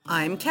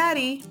I'm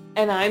Caddy.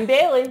 And I'm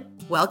Bailey.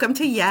 Welcome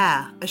to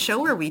Yeah, a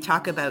show where we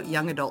talk about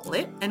young adult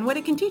lit and what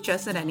it can teach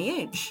us at any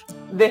age.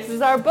 This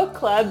is our book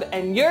club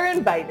and you're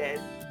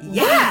invited.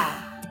 Yeah!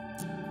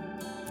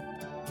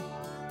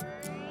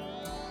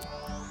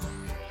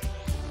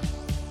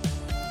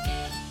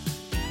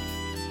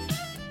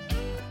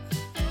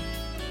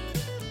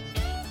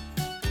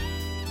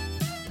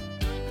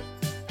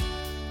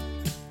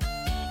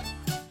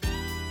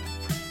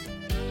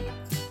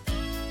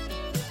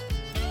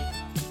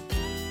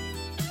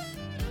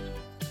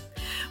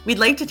 We'd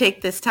like to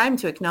take this time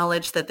to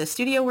acknowledge that the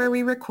studio where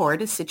we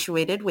record is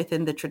situated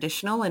within the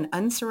traditional and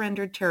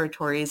unsurrendered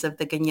territories of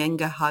the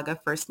Kanien'kehá:ka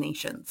First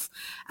Nations.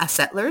 As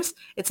settlers,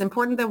 it's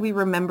important that we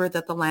remember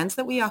that the lands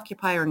that we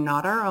occupy are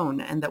not our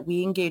own and that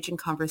we engage in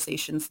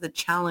conversations that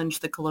challenge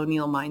the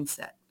colonial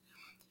mindset.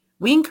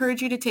 We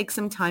encourage you to take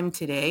some time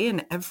today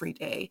and every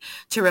day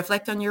to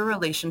reflect on your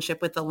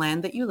relationship with the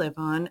land that you live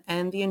on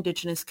and the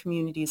Indigenous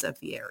communities of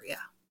the area.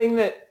 Thing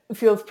that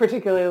feels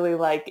particularly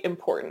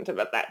important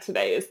about that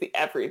today is the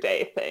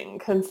everyday thing,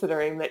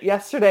 considering that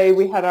yesterday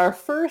we had our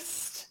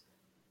first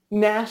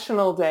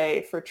National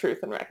Day for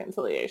Truth and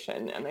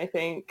Reconciliation. And I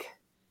think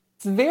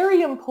it's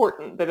very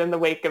important that in the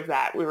wake of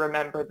that, we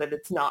remember that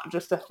it's not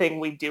just a thing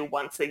we do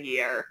once a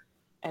year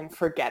and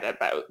forget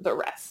about the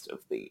rest of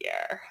the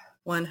year.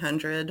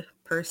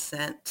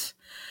 100%.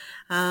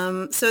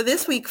 So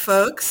this week,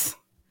 folks,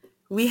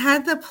 we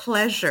had the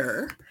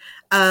pleasure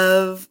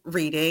of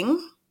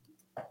reading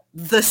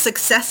the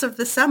success of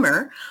the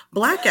summer,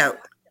 Blackout,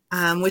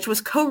 which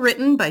was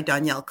co-written by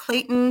Dhonielle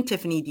Clayton,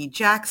 Tiffany D.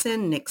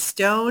 Jackson, Nick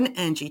Stone,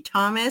 Angie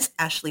Thomas,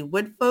 Ashley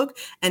Woodfolk,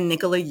 and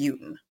Nicola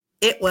Houghton.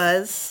 It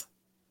was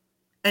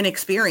an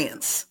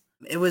experience.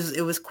 It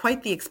was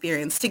quite the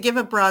experience. To give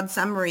a broad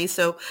summary,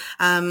 so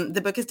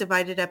the book is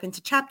divided up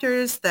into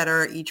chapters that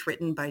are each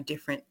written by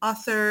different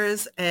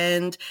authors,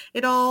 and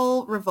it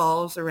all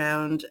revolves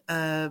around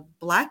a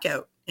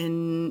blackout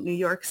in New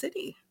York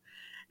City.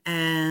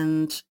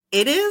 And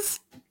it is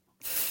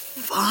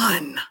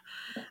fun.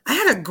 I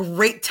had a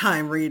great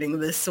time reading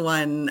this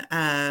one,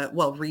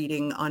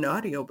 reading on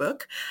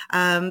audiobook.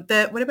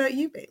 But what about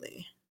you,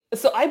 Bailey?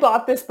 So I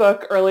bought this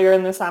book earlier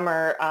in the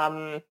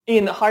summer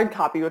in hard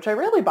copy, which I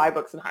rarely buy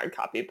books in hard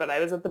copy, but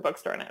I was at the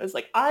bookstore and I was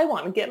like, I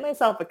want to get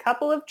myself a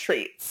couple of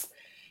treats.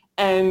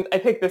 And I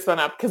picked this one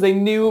up because I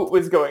knew it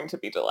was going to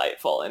be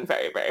delightful and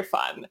very, very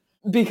fun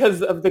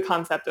because of the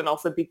concept and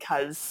also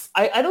because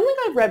I don't think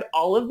I've read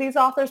all of these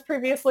authors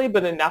previously,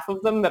 but enough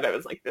of them that I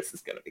was like, this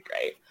is going to be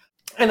great.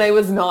 And I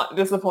was not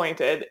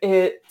disappointed.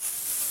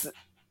 It's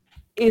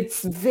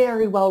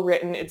very well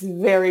written. It's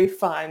very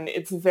fun.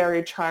 It's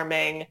very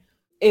charming.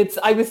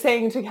 I was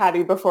saying to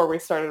Caddy before we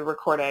started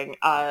recording,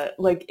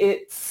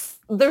 there's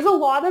a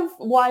lot of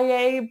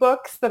YA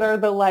books that are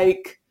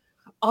the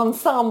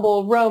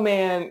ensemble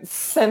romance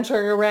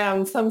centering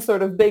around some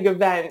sort of big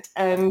event,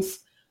 and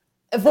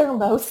they're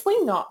mostly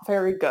not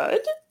very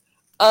good.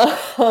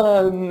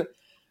 But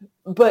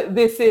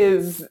this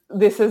is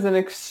an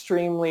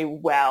extremely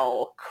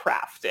well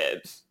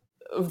crafted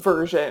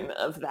version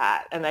of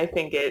that, and I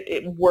think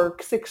it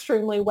works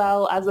extremely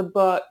well as a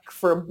book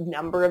for a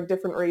number of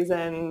different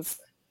reasons.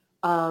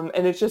 And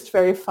it's just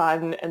very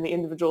fun, and the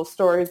individual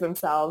stories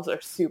themselves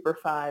are super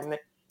fun,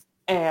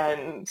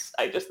 and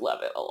I just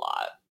love it a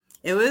lot.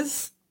 It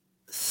was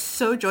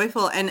so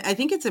joyful, and I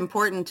think it's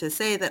important to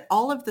say that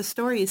all of the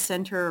stories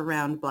center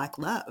around Black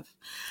love.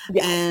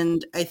 Yes.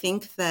 And I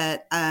think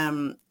that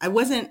I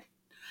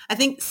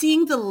think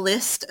seeing the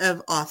list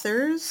of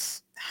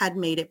authors had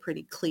made it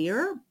pretty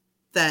clear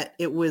that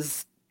it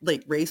was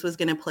race was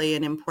going to play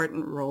an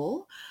important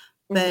role,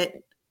 but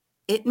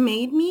it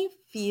made me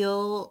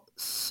feel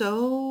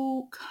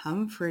so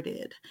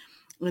comforted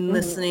in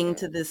listening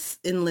to this,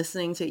 in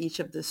listening to each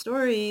of the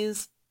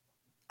stories.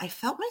 I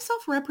felt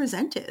myself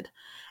represented,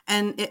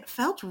 and it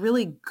felt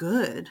really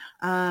good.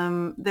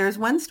 There's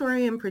one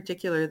story in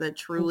particular that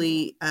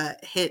truly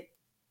hit,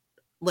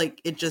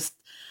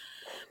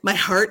 my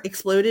heart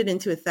exploded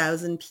into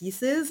 1,000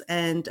 pieces,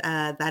 and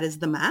that is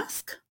The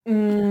Mask,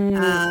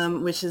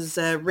 which is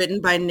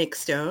written by Nick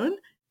Stone.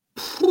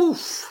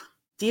 Poof.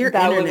 Dear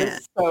that Internet. One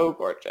is so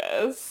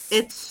gorgeous.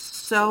 It's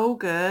so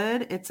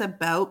good. It's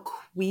about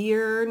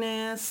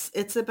queerness.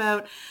 It's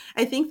about,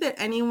 I think that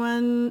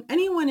anyone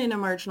in a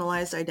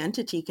marginalized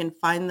identity can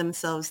find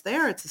themselves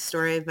there. It's a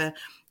story of a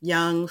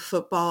young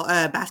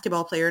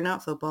basketball player,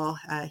 not football.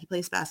 He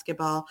plays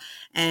basketball,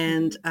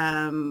 and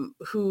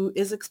who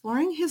is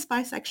exploring his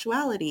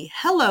bisexuality.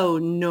 Hello,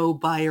 no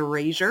bi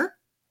erasure.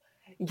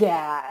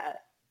 Yeah.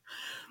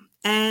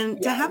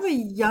 And to have a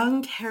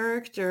young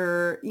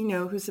character,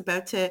 who's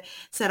about to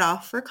set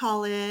off for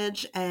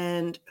college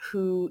and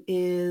who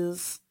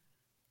is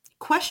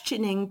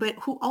questioning, but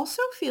who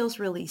also feels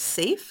really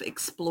safe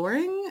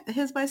exploring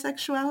his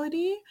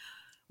bisexuality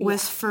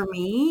was, for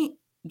me,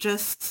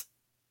 just,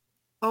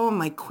 oh,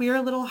 my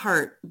queer little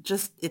heart,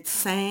 it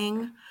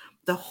sang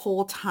the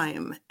whole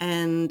time.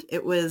 And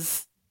it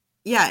was,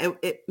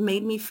 it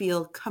made me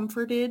feel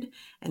comforted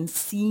and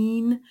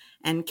seen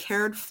and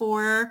cared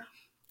for.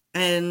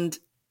 And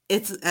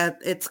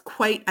it's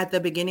quite at the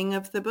beginning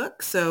of the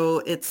book, so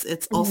it's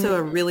also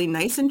a Mhm. really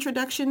nice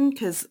introduction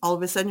because all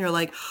of a sudden you're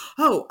like,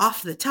 oh,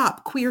 off the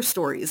top, queer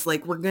stories,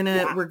 like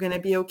Yeah. we're gonna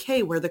be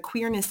okay, where the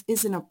queerness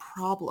isn't a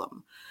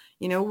problem,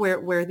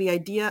 where the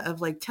idea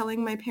of like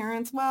telling my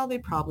parents, well,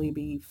 they'd probably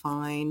be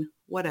fine,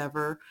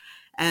 whatever.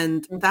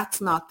 And that's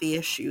not the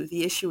issue.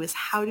 The issue is,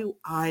 how do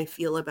I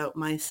feel about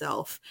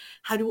myself?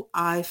 How do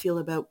I feel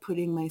about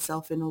putting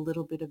myself in a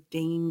little bit of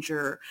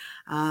danger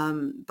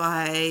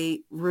by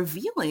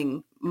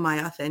revealing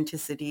my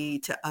authenticity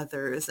to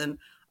others? And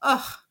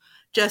oh,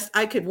 just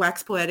I could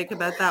wax poetic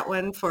about that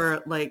one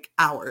for like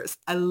hours.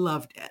 I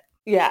loved it.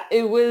 Yeah,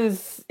 it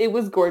was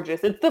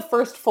gorgeous. It's the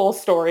first full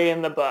story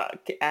in the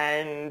book,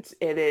 and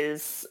it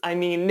is, I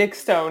mean, Nick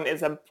Stone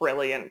is a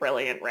brilliant,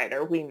 brilliant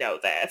writer. We know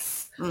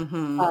this.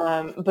 Hmm.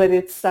 But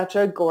it's such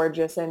a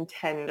gorgeous and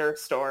tender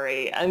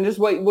story. And just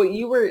what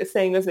you were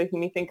saying was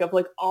making me think of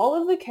like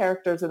all of the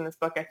characters in this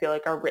book I feel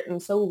like are written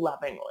so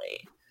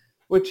lovingly,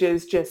 which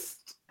is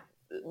just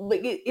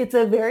like it's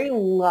a very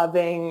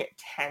loving,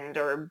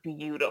 tender,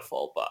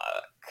 beautiful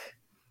book.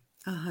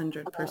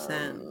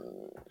 100%.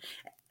 Um,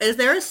 Is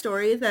there a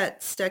story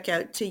that stuck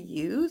out to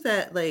you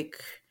that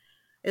like,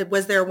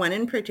 was there one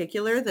in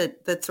particular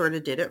that sort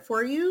of did it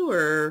for you,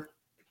 or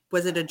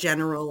was it a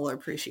general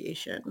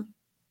appreciation?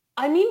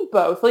 I mean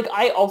both. Like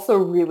I also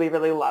really,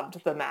 really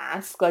loved The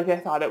Mask. Like I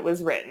thought it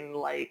was written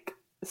like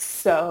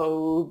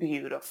so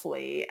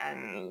beautifully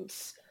and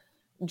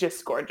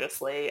just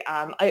gorgeously.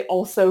 I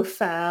also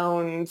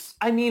found,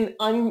 I mean,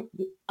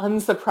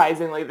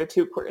 unsurprisingly, the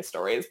two queer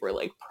stories were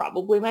like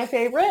probably my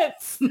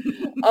favorites.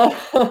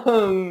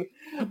 Um,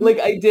 like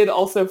I did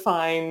also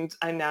find,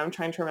 and now I'm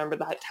trying to remember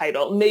that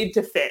title, Made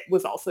to Fit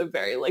was also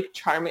very like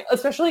charming,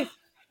 especially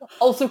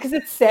also because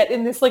it's set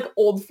in this like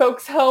old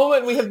folks home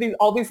and we have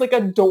all these like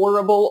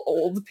adorable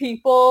old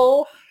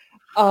people,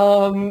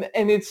 and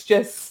it's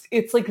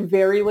like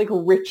very like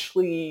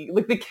richly,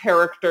 like the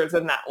characters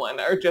in that one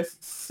are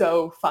just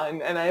so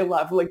fun. And I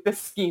love like the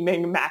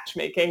scheming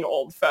matchmaking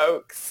old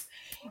folks.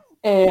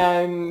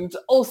 And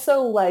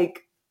also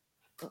like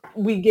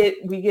we get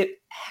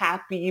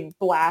happy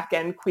Black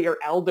and queer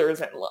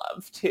elders in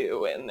love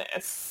too in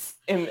this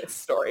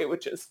story,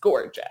 which is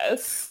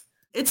gorgeous.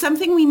 It's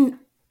something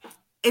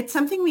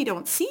we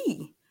don't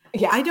see.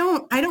 Yeah. I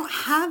don't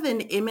have an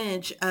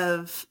image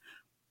of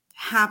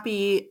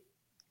happy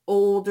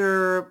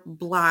older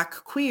Black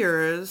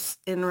queers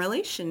in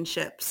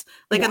relationships.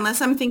 Like, Yeah.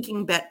 unless I'm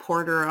thinking Bet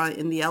Porter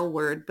in The L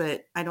Word,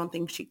 but I don't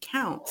think she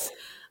counts.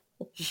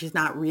 She's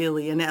not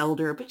really an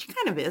elder, but she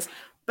kind of is.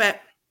 But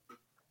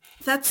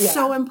that's Yeah.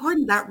 so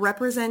important. That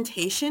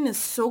representation is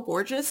so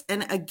gorgeous.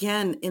 And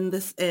again, in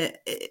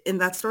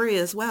that story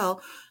as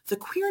well, the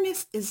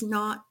queerness is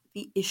not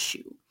the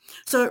issue.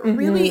 So it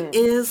really Hmm.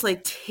 is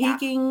like Yeah.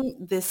 taking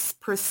this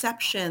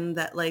perception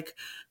that like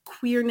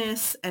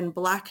queerness and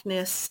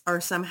Blackness are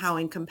somehow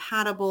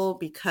incompatible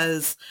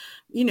because,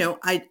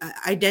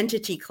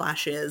 identity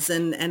clashes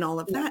and all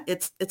of Yeah.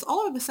 that. It's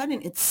all of a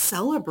sudden it's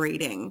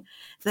celebrating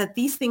that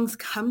these things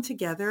come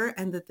together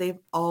and that they've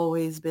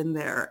always been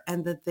there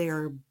and that they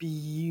are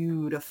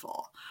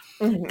beautiful.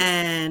 Hmm.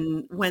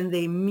 And when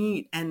they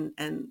meet and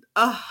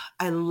oh,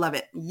 I love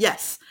it.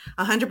 Yes,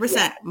 Yeah.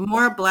 100%.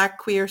 More Black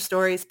queer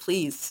stories,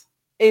 please.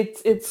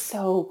 It's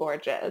so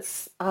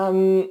gorgeous.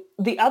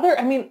 The other,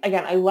 I mean,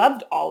 again, I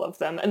loved all of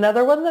them.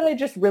 Another one that I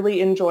just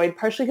really enjoyed,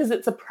 partially because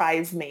it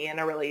surprised me in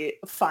a really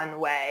fun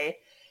way,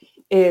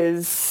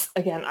 is,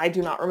 again, I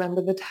do not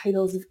remember the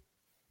titles of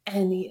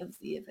any of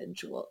the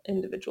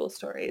individual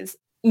stories.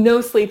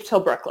 No Sleep Till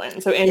Brooklyn.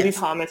 So Angie Yes.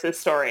 Thomas's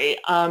story.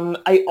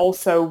 I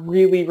also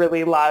really,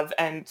 really love,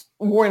 and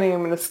warning, I'm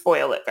going to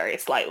spoil it very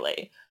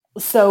slightly.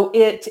 So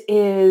it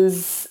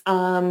is,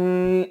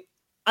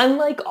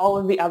 unlike all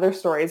of the other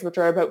stories, which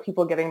are about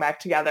people getting back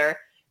together,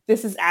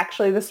 this is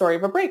actually the story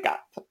of a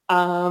breakup.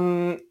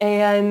 But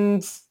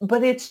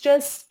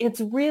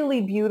it's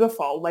really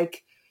beautiful.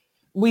 Like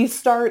we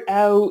start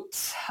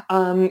out,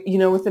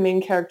 with the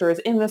main character is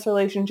in this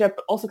relationship,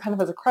 but also kind of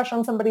has a crush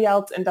on somebody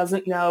else and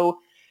doesn't know,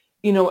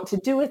 what to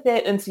do with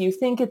it. And so you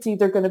think it's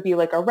either going to be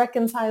like a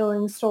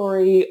reconciling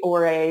story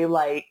or a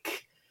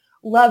like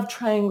love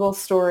triangle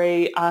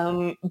story.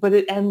 But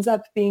it ends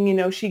up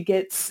being, she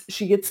gets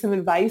some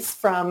advice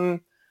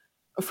from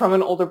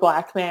an older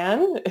Black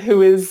man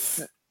who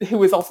is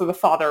also the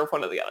father of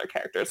one of the other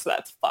characters. So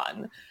that's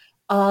fun.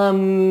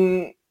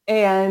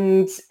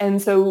 And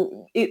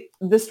so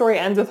the story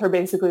ends with her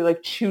basically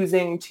like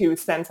choosing to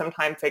spend some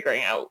time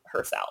figuring out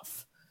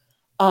herself.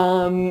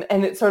 And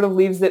it sort of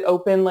leaves it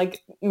open,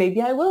 like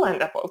maybe I will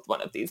end up with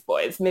one of these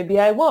boys, maybe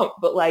I won't,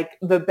 but like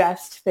the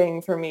best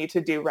thing for me to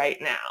do right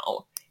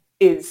now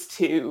is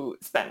to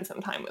spend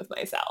some time with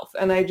myself.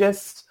 And I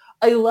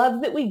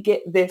love that we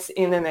get this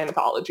in an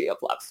anthology of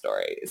love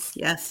stories.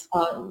 Yes.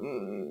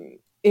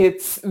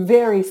 It's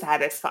very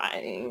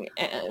satisfying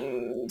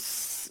and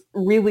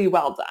really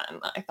well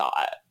done, I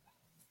thought.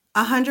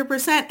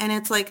 100%. And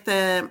it's like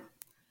the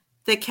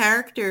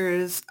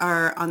characters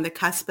are on the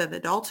cusp of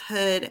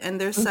adulthood, and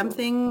there's Mhm.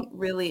 something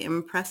really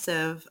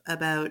impressive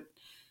about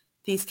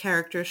these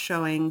characters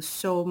showing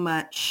so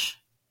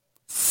much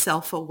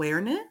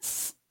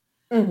self-awareness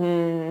and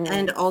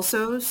Mm-hmm.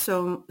 also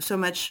so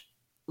much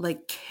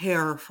like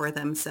care for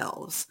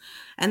themselves.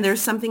 And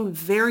there's something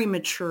very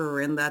mature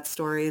in that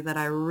story that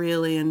I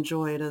really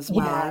enjoyed as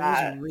well. It was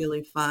Yeah.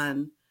 really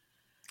fun.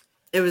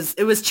 It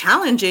was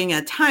challenging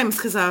at times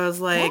because I was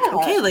like, Yeah.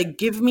 okay, like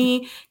give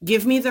me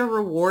the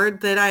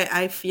reward that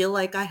I feel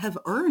like I have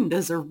earned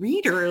as a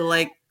reader.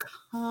 Like,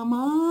 come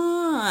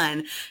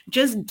on,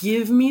 just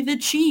give me the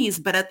cheese.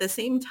 But at the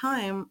same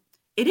time,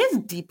 it is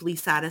deeply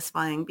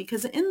satisfying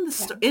because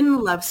Yeah. in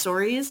love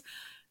stories,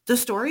 the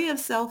story of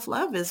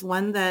self-love is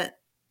one that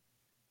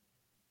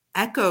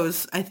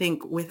echoes, I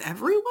think, with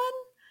everyone.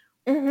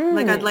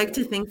 Like I'd like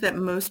to Mm-hmm. think that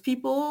most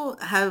people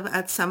have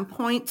at some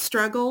point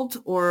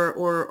struggled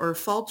or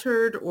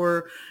faltered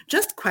or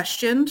just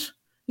questioned,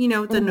 the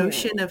Mm-hmm.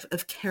 notion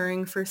of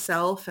caring for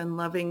self and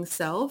loving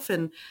self.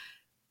 And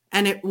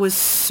it was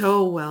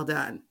so well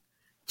done.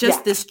 Yeah.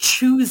 Just this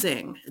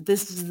choosing,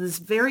 this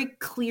very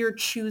clear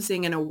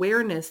choosing and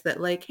awareness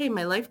that like, hey,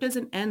 my life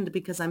doesn't end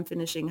because I'm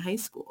finishing high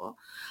school.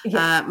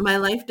 Yeah. My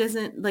life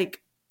doesn't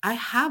like, I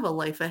have a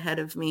life ahead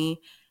of me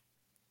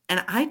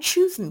and I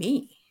choose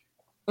me.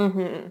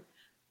 Mm-hmm.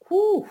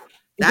 Whew.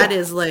 That Yeah.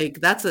 is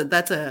like that's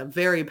a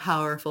very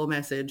powerful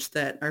message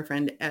that our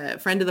friend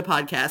of the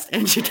podcast,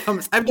 Angie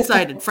Thomas. I've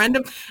decided friend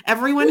of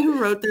everyone who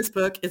wrote this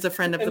book is a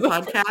friend of the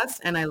podcast,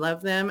 and I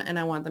love them and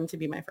I want them to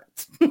be my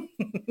friends.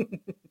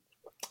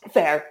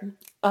 Fair.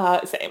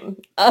 Same.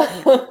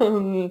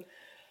 Yeah.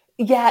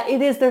 Yeah,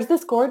 it is. There's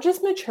this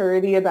gorgeous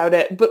maturity about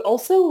it, but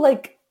also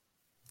like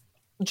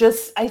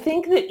just I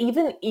think that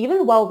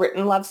even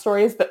well-written love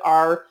stories that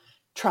are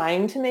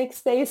trying to make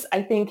space,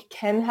 I think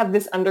can have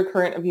this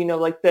undercurrent of,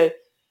 like the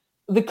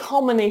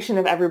culmination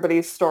of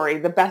everybody's story,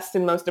 the best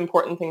and most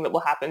important thing that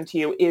will happen to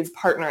you is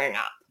partnering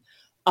up.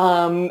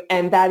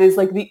 And that is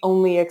like the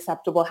only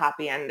acceptable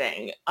happy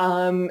ending.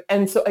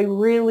 And so I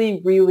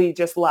really, really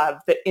just love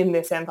that in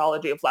this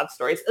anthology of love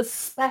stories,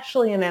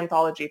 especially an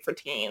anthology for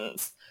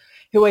teens,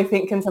 who I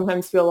think can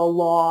sometimes feel a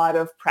lot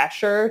of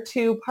pressure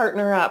to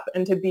partner up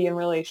and to be in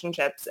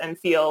relationships and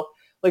feel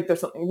like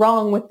there's something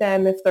wrong with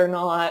them if they're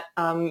not.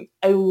 I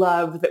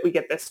love that we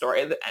get this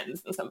story that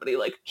ends in somebody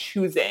like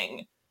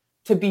choosing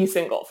to be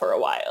single for a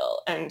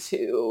while and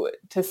to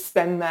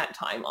spend that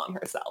time on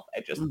herself. I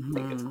just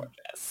think it's Mhm.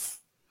 gorgeous.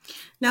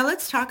 Now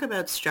let's talk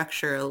about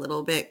structure a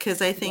little bit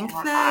because I think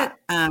Yeah.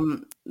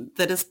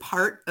 that is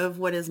part of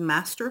what is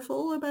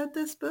masterful about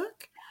this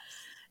book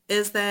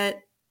is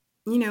that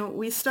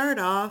we start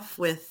off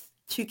with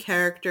two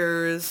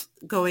characters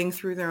going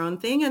through their own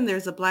thing and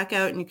there's a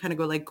blackout and you kind of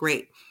go like,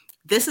 great,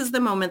 this is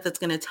the moment that's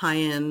going to tie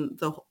in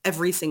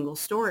every single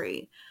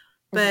story.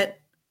 Mm-hmm. But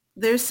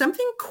there's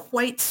something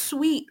quite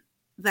sweet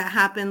that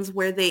happens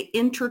where they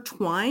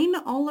intertwine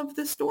all of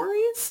the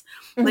stories.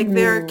 Like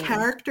there are Mm-hmm.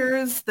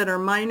 characters that are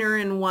minor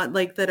in one,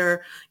 like that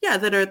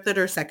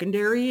are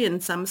secondary in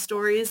some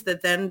stories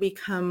that then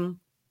become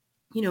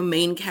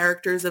main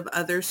characters of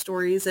other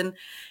stories. And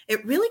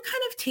it really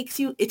kind of takes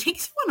you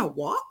on a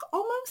walk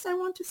almost, I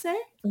want to say.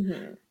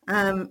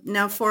 Mm-hmm.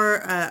 Now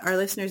for our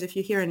listeners, if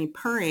you hear any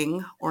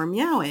purring or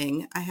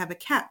meowing, I have a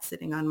cat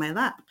sitting on my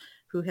lap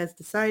who has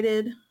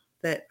decided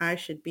that I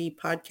should be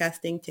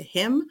podcasting to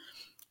him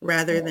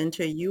rather than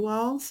to you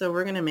all. So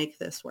we're going to make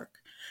this work.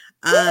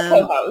 He's a Um,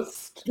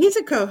 co-host. he's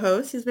a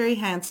co-host. He's very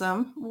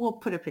handsome. We'll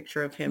put a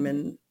picture of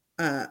him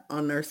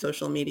on our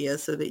social media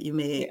so that you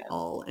may Yeah.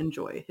 all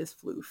enjoy his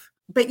floof.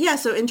 But yeah,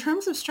 so in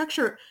terms of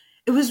structure,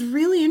 it was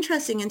really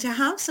interesting. And to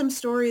have some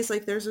stories,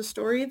 like there's a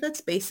story that's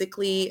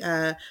basically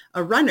a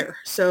runner.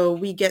 So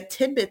we get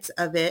tidbits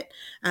of it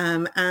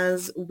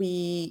as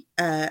we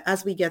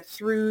get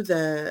through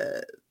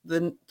the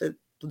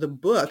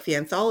book, the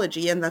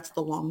anthology, and that's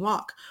The Long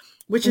Walk,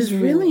 which is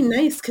really Mm-hmm.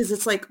 nice because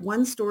it's like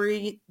one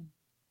story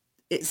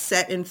it's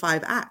set in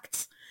 5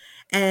 acts.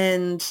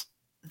 And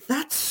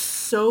that's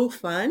so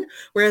fun.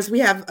 Whereas we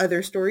have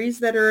other stories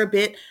that are a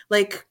bit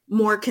like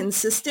more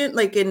consistent,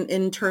 like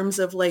in terms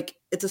of like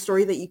it's a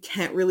story that you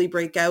can't really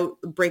break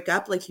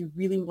up, like you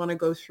really want to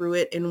go through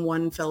it in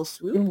one fell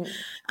swoop.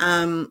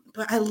 Mm-hmm.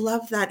 But I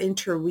love that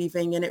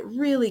interweaving, and it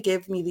really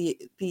gave me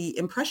the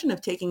impression of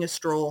taking a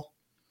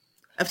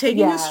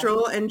Yeah.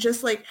 stroll and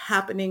just like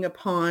happening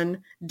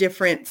upon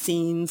different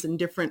scenes and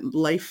different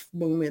life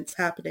moments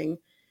happening.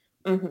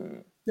 Mm-hmm.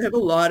 I have a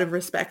lot of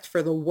respect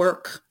for the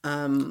work,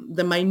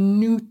 the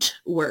minute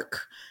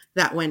work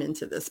that went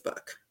into this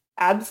book.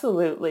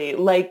 Absolutely.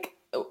 Like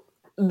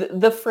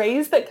the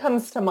phrase that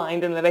comes to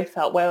mind and that I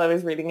felt while I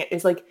was reading it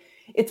is like,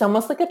 it's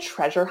almost like a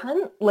treasure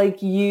hunt.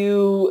 Like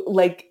you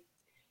like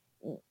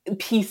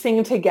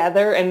piecing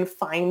together and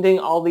finding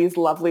all these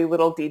lovely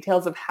little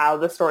details of how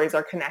the stories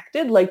are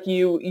connected. Like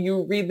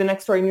you read the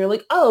next story and you're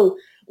like, oh,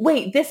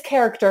 wait, this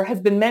character has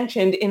been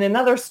mentioned in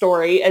another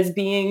story as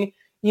being,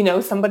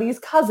 somebody's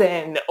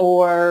cousin,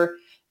 or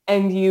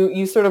and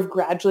you sort of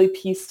gradually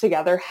piece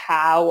together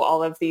how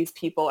all of these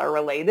people are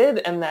related.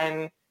 And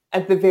then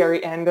at the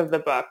very end of the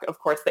book, of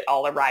course, they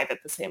all arrive at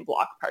the same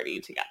block party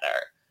together.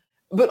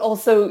 But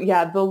also,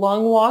 yeah, the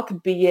long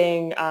walk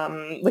being,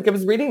 like I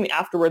was reading the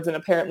afterwards and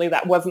apparently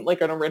that wasn't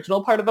like an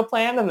original part of the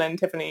plan. And then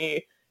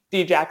Tiffany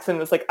D. Jackson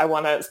was like, I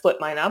want to split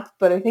mine up.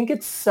 But I think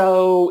it's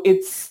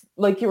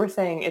like you were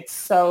saying, it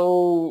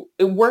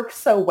works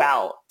so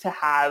well to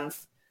have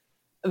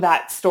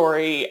that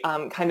story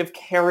kind of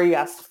carry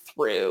us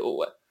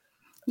through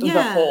the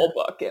Yeah. whole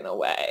book in a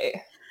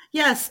way.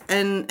 Yes,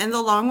 and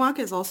the long walk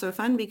is also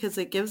fun because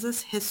it gives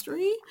us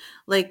history,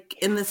 like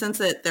in the sense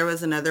that there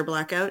was another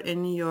blackout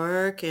in New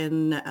York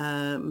in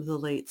the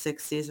late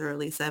 60s,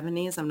 early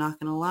 70s. I'm not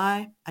going to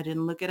lie, I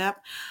didn't look it up.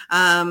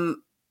 And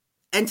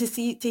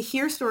to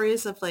hear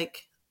stories of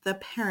like the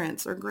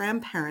parents or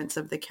grandparents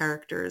of the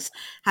characters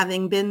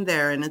having been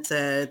there, and it's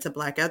a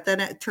blackout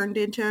that it turned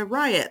into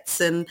riots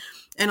and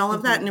all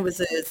of that, and it was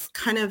it's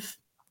kind of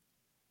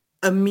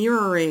a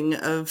mirroring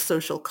of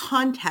social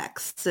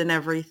contexts and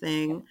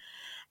everything,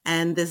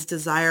 and this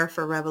desire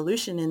for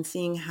revolution, and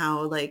seeing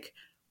how like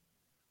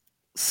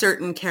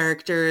certain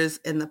characters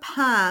in the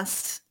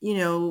past,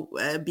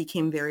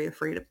 became very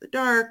afraid of the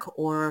dark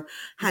or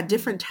had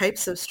different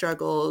types of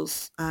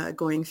struggles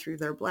going through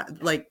their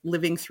like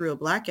living through a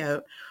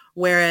blackout.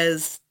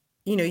 Whereas,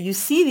 you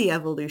see the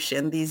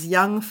evolution. These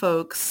young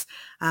folks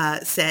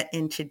set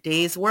in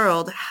today's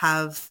world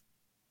have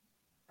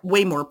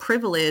way more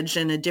privilege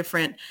and a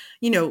different,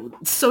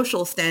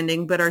 social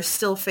standing, but are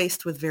still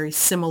faced with very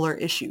similar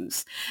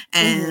issues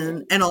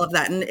and all of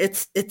that. And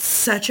it's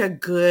such a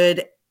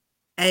good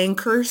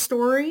anchor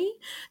story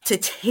to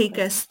take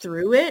us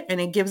through it. And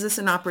it gives us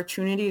an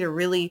opportunity to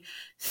really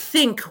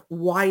think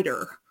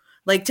wider,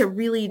 like to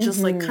really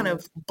just like kind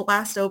of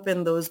blast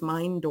open those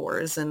mind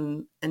doors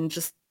and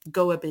just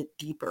go a bit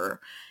deeper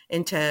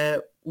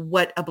into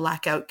what a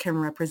blackout can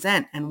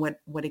represent and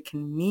what it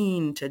can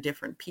mean to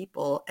different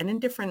people and in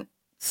different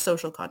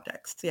social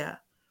contexts. Yeah.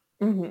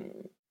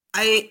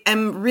 I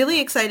am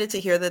really excited to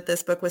hear that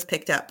this book was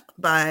picked up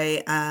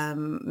by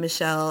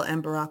Michelle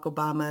and Barack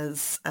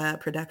Obama's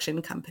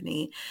production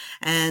company.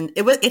 And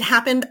it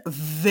happened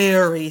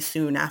very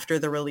soon after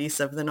the release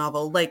of the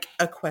novel, like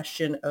a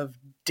question of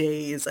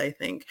days, I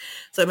think.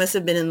 So it must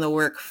have been in the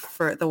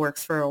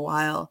works for a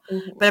while.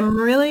 But I'm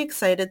really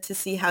excited to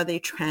see how they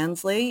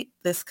translate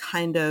this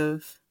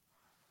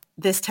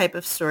type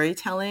of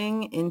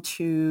storytelling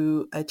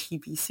into a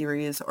TV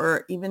series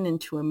or even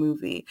into a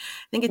movie.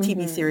 I think a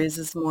TV series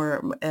is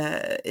more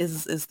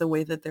is the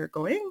way that they're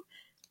going.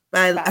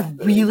 But I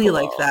really cool.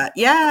 like that.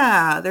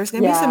 Yeah, there's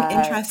going to be some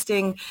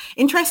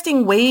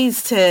interesting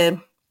ways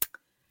to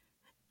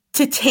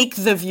take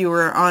the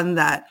viewer on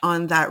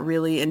that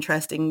really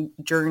interesting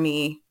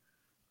journey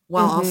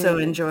while also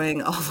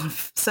enjoying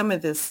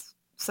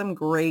some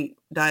great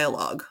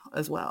dialogue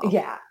as well.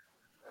 Yeah.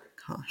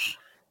 Gosh.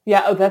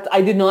 Yeah,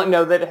 I did not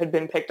know that it had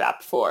been picked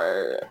up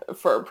for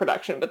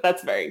production, but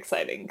that's very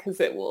exciting because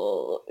it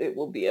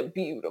will be a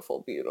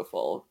beautiful,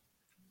 beautiful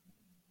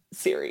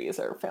series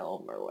or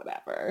film or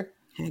whatever.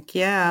 Heck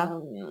yeah.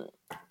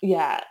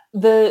 Yeah.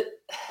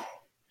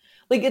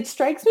 It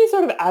strikes me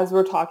sort of as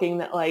we're talking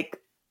that like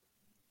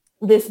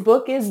this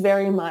book is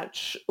very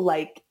much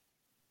like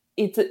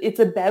it's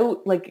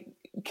about like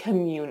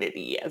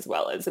community as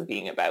well as it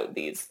being about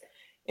these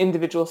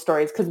individual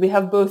stories, because we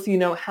have both,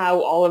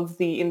 how all of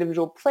the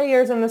individual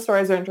players in the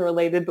stories are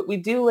interrelated, but we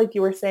do, like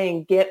you were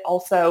saying, get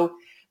also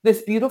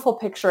this beautiful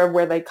picture of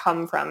where they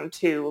come from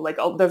too. Like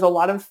there's a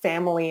lot of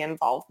family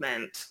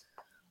involvement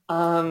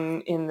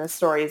in the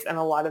stories and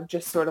a lot of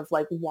just sort of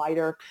like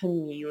wider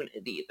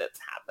community that's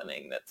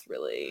happening. That's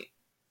really,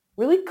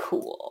 really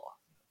cool.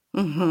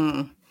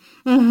 And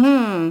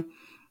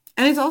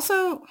it's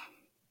also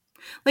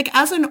like,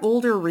 as an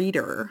older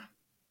reader,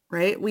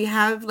 right? We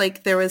have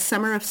like, there was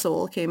Summer of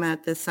Soul came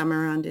out this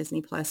summer on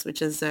Disney Plus,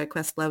 which is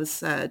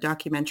Questlove's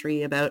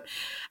documentary about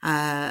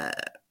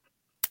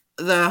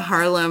the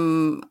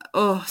Harlem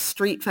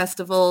street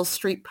festival,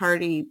 street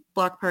party,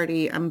 block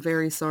party. I'm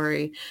very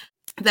sorry.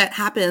 That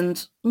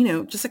happened,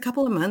 just a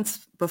couple of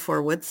months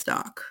before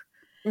Woodstock.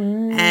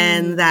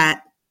 And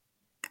that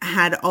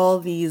had all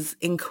these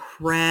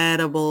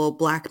incredible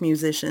Black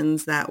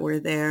musicians that were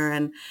there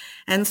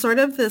and sort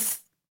of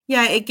this,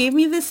 yeah, it gave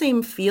me the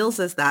same feels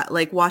as that,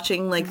 like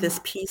watching like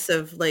this piece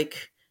of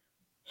like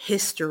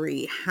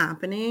history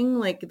happening.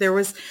 Like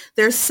there's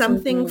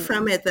something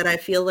from it that I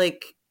feel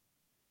like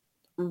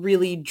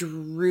really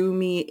drew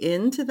me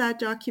into that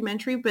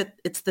documentary, but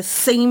it's the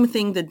same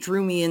thing that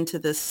drew me into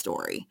this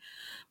story.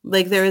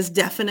 Like there is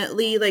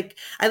definitely, like,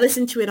 I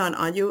listened to it on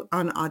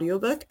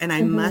audiobook, and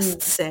I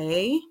must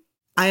say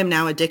I am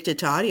now addicted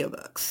to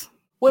audiobooks.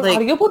 When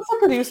audiobooks are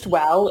produced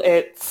well,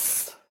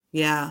 it's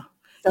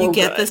you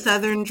get the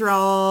Southern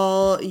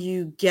drawl,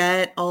 you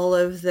get all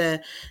of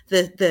the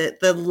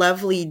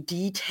lovely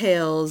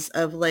details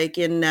of like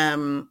in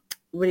No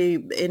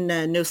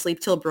Sleep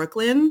Till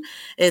Brooklyn.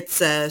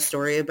 It's a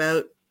story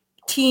about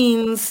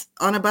teens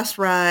on a bus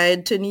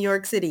ride to New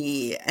York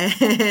City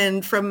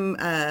and from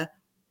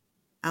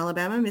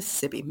Alabama,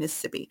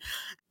 Mississippi.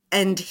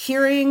 And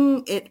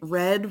hearing it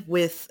read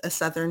with a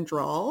Southern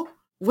drawl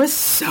was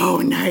so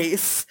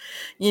nice.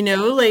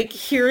 Like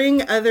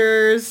hearing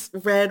others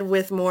read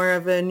with more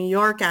of a New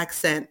York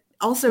accent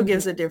also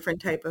gives a Mhm.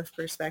 different type of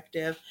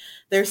perspective.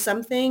 There's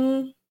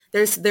something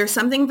there's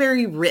something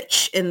very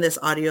rich in this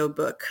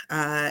audiobook.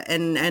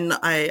 And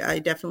I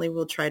definitely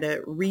will try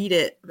to read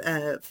it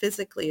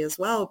physically as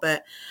well.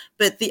 But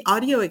the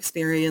audio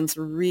experience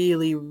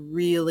really,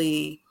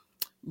 really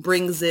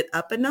brings it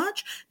up a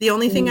notch. The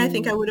only thing I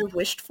think I Mm. would have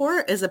wished for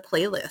is a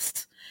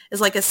playlist,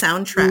 is like a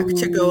soundtrack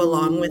to go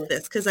along with Ooh.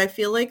 this, because I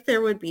feel like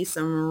there would be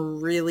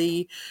some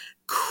really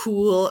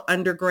cool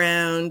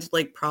underground,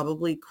 like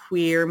probably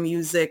queer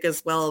music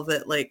as well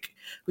that like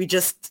we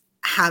just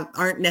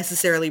aren't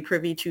necessarily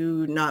privy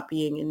to not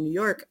being in New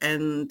York.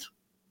 And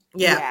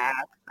yeah, Yeah,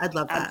 I'd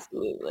love that.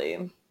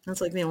 absolutely.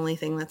 That's like the only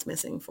thing that's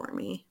missing for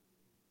me.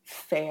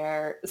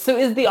 Fair. So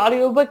is the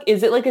audiobook,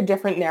 is it like a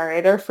different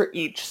narrator for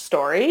each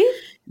story?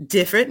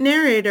 Different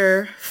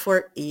narrator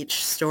for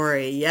each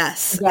story,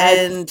 yes.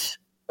 That's And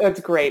that's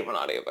great when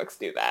audiobooks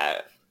do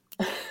that.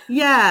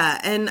 yeah,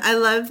 and I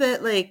love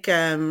that like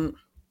I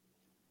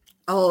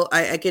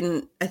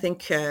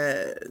think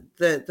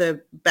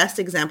the best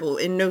example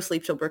in No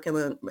Sleep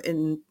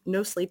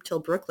Till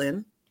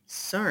Brooklyn,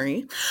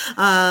 sorry.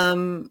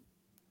 Um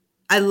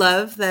I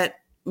love that,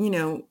 you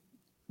know,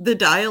 the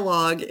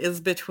dialogue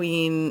is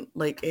between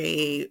like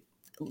a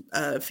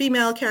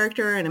female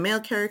character and a male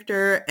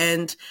character,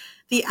 and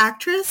the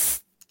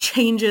actress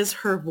changes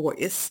her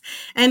voice.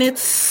 And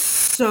it's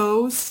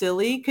so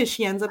silly because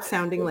she ends up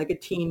sounding like a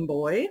teen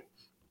boy,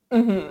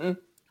 Hmm.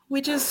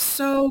 which is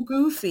so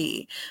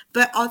goofy.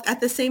 But at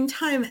the same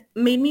time,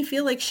 made me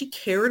feel like she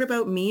cared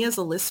about me as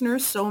a listener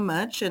so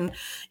much. And,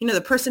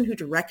 the person who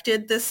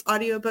directed this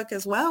audiobook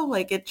as well,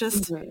 like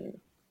Hmm.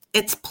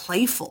 it's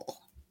playful.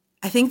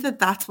 I think that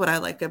that's what I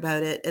like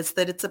about it, is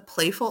that it's a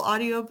playful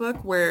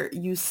audiobook where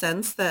you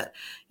sense that,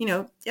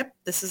 yep,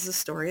 this is a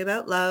story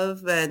about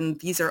love, and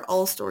these are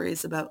all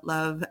stories about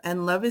love,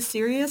 and love is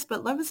serious,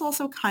 but love is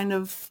also kind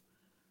of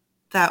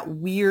that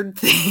weird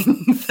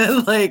thing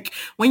that like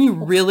when you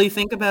really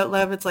think about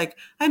love, it's like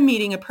I'm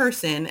meeting a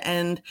person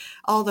and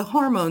all the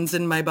hormones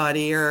in my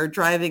body are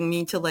driving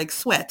me to like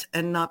sweat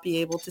and not be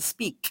able to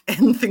speak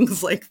and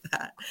things like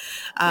that.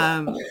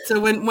 Yeah. So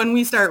when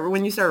you start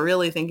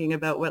really thinking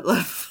about what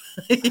love,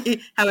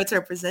 how it's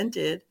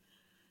represented,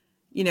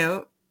 you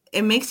know,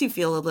 it makes you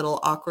feel a little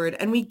awkward,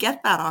 and we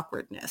get that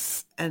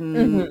awkwardness.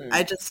 And Hmm.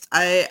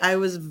 I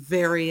was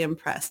very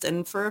impressed.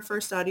 And for a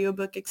first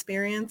audiobook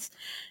experience,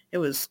 it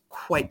was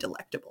quite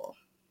delectable.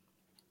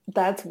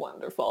 That's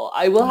wonderful.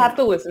 I will have Yeah.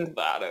 to listen to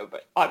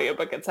the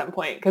audiobook at some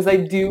point because I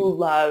do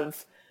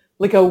love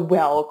like a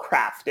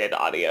well-crafted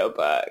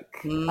audiobook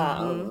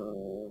Hmm.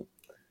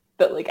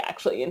 that like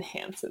actually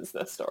enhances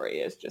the story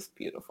is just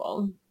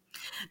beautiful.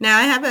 Now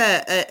I have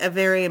a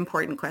very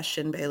important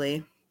question,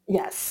 Bailey.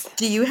 Yes.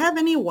 Do you have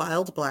any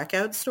wild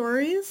blackout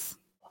stories?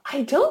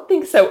 I don't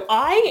think so.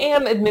 I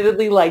am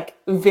admittedly like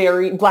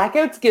very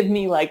blackouts give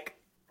me like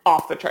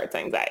off the charts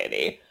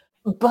anxiety.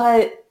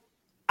 But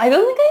I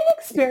don't think I've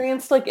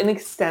experienced like an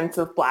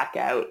extensive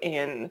blackout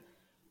in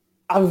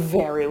a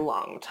very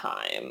long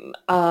time.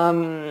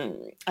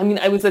 I mean,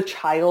 I was a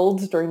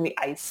child during the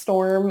ice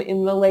storm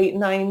in the late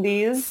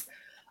 90s.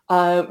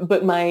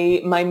 But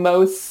my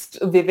most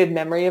vivid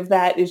memory of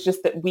that is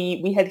just that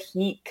we had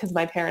heat because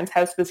my parents'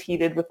 house was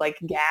heated with like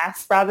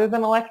gas rather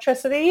than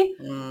electricity.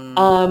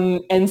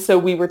 Mm. And so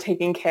we were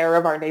taking care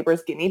of our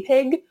neighbor's guinea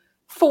pig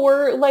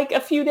for like a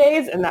few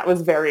days, and that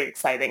was very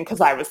exciting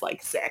because I was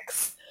like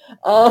 6.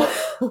 Uh,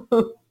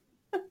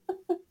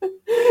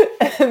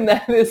 and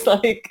that is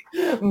like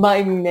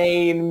my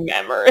main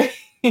memory.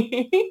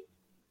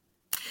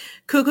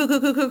 Cool, cool, cool,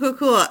 cool, cool, cool,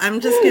 cool. I'm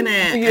just Do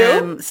gonna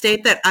you?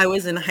 state that I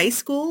was in high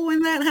school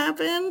when that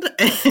happened.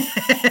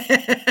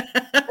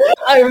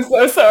 I'm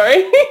so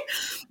sorry.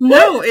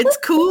 No, it's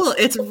cool.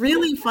 It's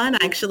really fun,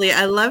 actually.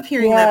 I love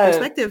hearing that Yeah,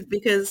 perspective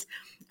because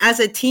as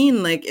a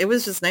teen, like it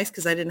was just nice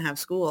because I didn't have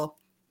school.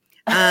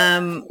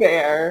 Um,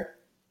 fair.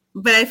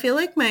 but I feel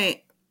like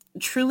I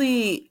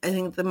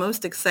think the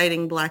most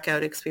exciting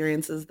blackout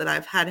experiences that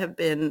I've had have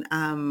been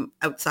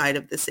outside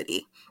of the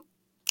city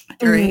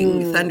during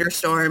Mm,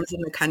 thunderstorms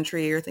in the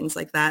country or things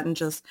like that, and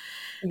just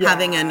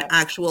having an yeah.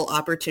 actual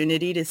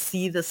opportunity to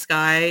see the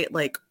sky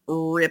like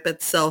rip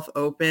itself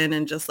open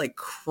and just like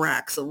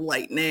cracks of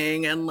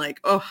lightning, and like,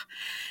 oh,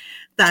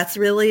 that's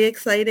really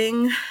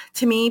exciting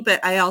to me.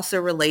 But I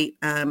also relate,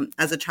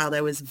 as a child,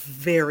 I was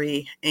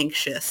very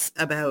anxious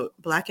about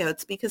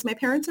blackouts because my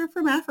parents are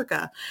from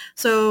Africa.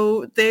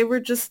 So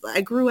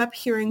I grew up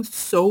hearing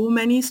so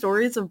many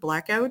stories of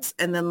blackouts,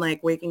 and then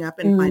like waking up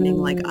and finding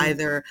like Mm,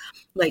 either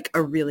like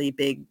a really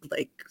big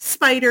like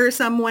spider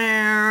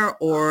somewhere,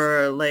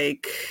 or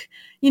like,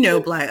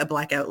 a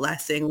blackout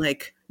lasting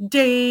like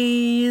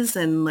days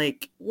and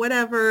like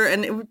whatever.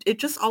 And it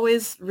just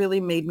always really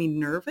made me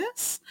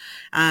nervous.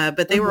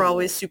 But they were mhm.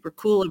 always super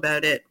cool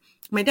about it.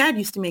 My dad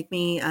used to make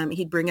me,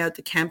 he'd bring out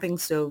the camping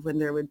stove when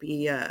there would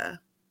be a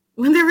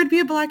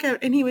blackout,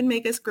 and he would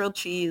make us grilled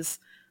cheese.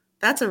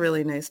 That's a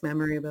really nice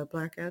memory about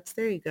blackouts.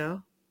 There you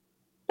go.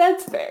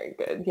 That's very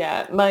good.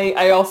 Yeah.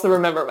 I also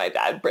remember my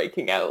dad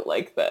breaking out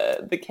like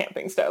the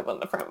camping stove on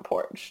the front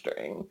porch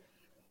during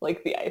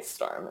like the ice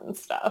storm and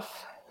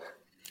stuff.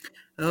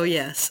 Oh,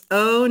 yes.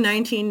 Oh,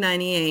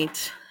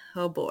 1998.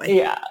 Oh, boy.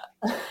 Yeah.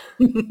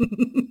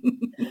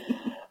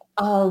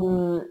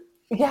 Um,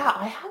 yeah,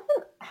 I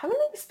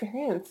haven't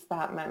experienced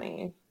that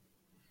many.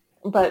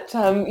 But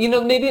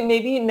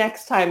maybe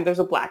next time there's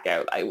a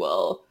blackout, I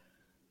will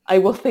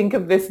think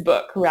of this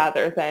book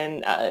rather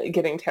than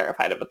getting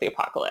terrified about the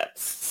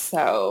apocalypse.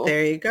 So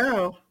There you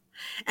go.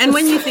 And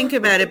when you think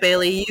about it,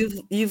 Bailey,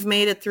 you've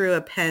made it through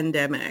a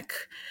pandemic.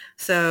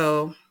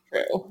 So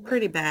true.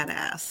 pretty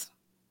badass.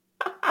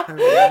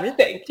 Pretty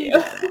Thank you.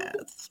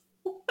 badass.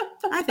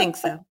 I think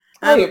so.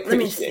 I Let me see.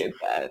 appreciate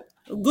that.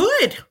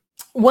 Good.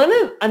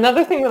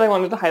 Another thing that I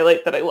wanted to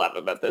highlight that I love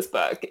about this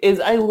book is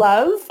I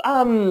love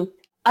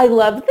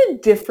the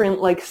different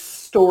like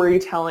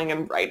storytelling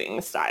and writing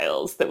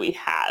styles that we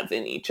have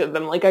in each of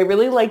them. Like I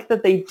really like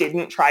that they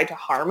didn't try to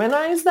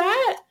harmonize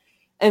that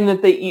and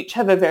that they each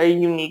have a very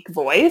unique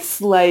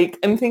voice. Like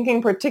I'm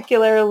thinking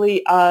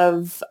particularly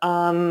of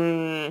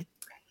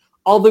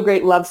All the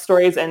Great Love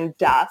Stories and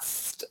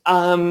Dust,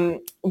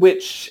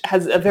 which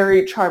has a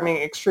very charming,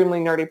 extremely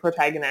nerdy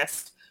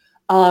protagonist.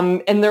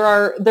 And there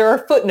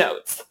are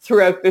footnotes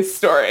throughout this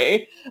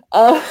story.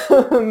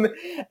 And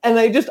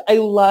I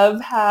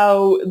love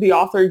how the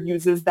author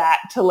uses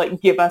that to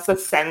like give us a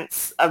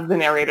sense of the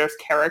narrator's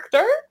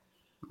character.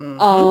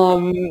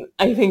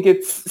 I think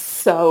it's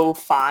so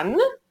fun.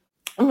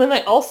 And then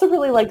I also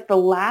really like the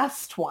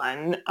last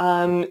one,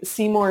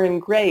 Seymour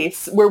and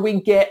Grace, where we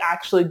get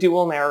actually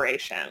dual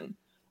narration,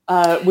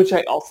 which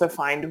I also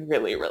find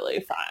really,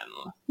 really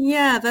fun.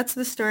 Yeah, that's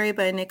the story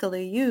by Nicola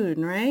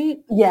Yoon, right?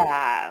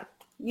 Yeah.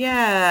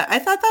 Yeah, I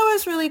thought that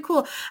was really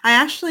cool.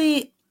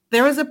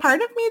 There was a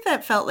part of me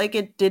that felt like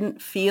it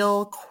didn't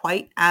feel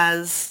quite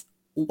as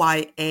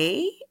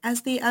YA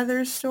as the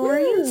other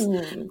stories.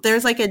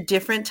 There's like a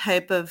different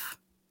type of,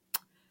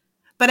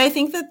 but I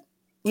think that,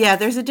 yeah,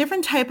 there's a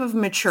different type of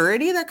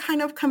maturity that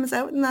kind of comes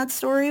out in that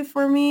story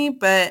for me.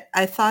 But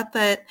I thought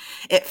that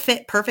it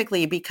fit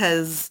perfectly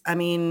because, I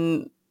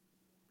mean,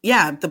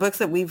 yeah, the books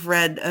that we've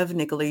read of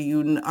Nicola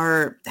Yoon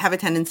have a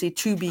tendency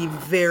to be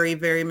very,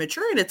 very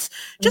mature. And it's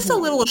just a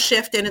little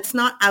shift and it's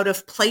not out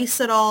of place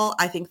at all.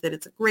 I think that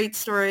it's a great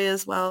story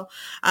as well.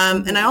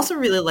 And I also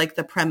really like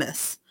the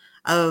premise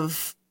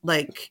of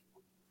like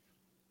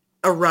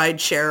a ride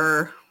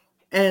sharer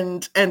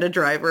and a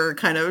driver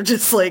kind of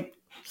just like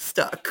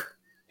stuck.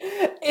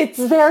 It's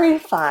very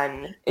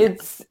fun.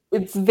 It's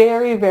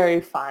very,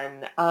 very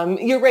fun.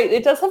 You're right.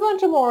 It does have a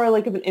bunch of more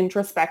like of an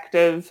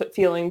introspective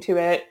feeling to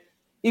it.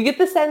 You get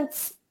the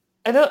sense,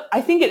 I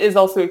think it is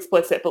also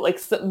explicit, but like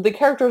the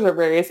characters are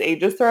various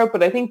ages throughout,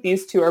 but I think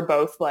these two are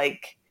both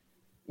like,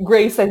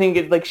 Grace, I think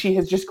is like, she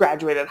has just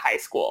graduated high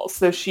school.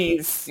 So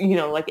she's,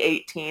 like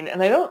 18.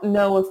 And I don't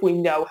know if we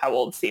know how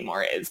old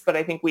Seymour is, but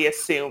I think we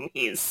assume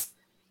he's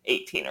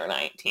 18 or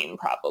 19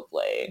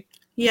 probably.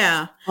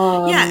 Yeah.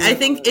 Yeah. I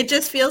think it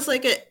just feels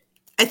like it.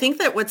 I think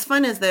that what's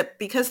fun is that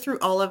because through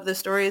all of the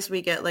stories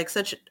we get like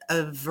such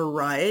a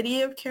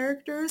variety of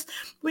characters,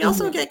 we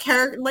also get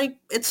like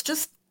it's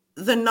just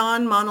the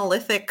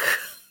non-monolithic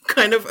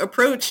kind of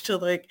approach to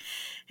like,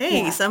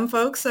 hey, some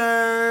folks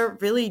are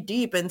really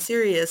deep and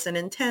serious and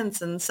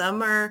intense and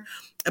some are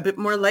a bit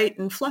more light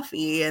and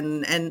fluffy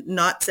and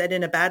not said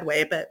in a bad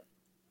way, but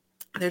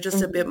they're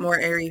just a bit more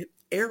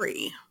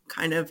airy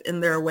kind of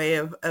in their way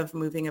of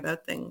moving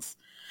about things.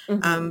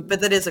 But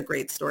that is a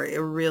great story. It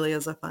really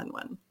is a fun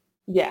one.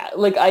 Yeah,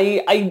 like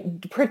I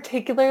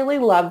particularly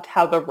loved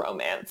how the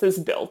romance is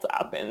built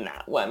up in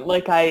that one.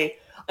 Like I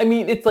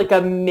mean, it's like a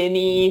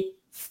mini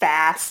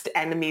fast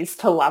enemies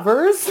to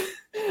lovers,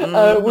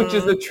 which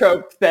is a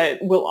trope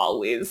that will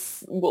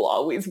always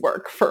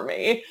work for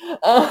me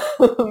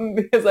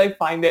because I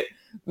find it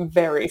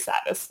very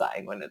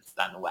satisfying when it's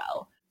done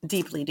well.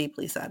 Deeply,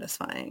 deeply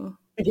satisfying.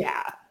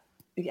 Yeah,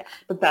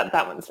 but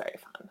that one's very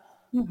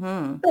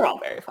fun. They're all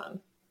very fun.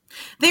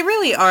 They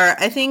really are.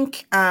 I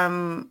think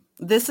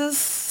this is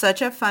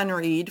such a fun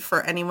read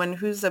for anyone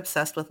who's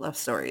obsessed with love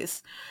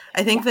stories.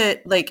 I think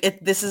that like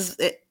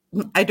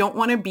I don't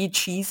want to be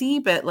cheesy,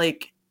 but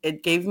like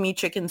it gave me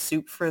chicken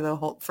soup for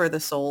the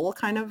soul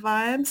kind of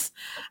vibes.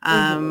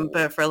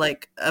 But for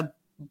like a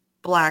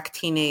Black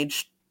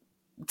teenage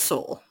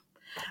soul.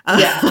 But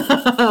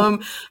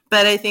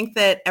I think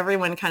that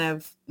everyone kind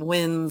of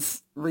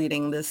wins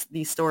reading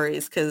these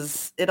stories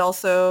because it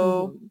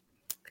also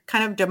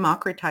kind of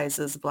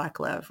democratizes Black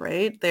love,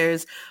 right?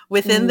 There's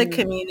within the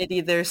community,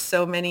 there's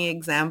so many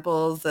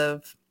examples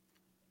of,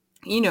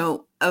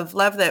 of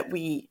love that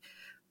we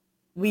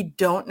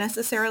don't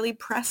necessarily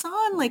press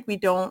on, like we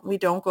don't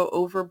go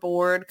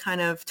overboard kind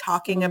of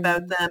talking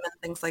about them and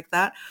things like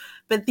that.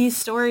 But these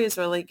stories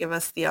really give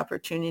us the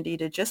opportunity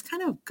to just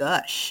kind of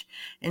gush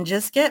and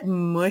just get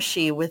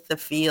mushy with the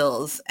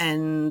feels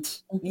and,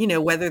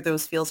 whether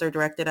those feels are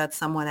directed at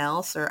someone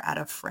else or at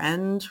a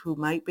friend who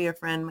might be a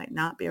friend, might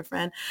not be a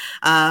friend,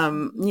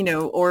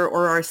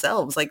 or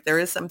ourselves. Like there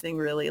is something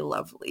really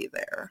lovely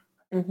there.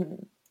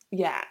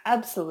 Yeah,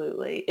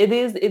 absolutely. It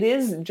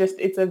is just,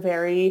 it's a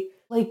very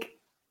like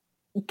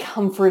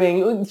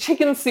comforting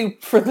chicken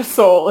soup for the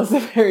soul is a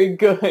very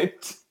good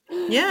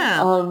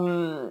Yeah.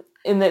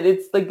 in that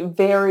it's like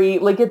very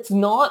like it's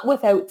not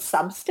without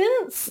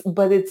substance,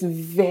 but it's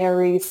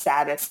very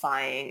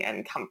satisfying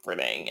and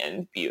comforting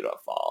and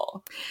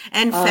beautiful.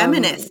 And Um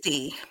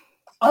feministy.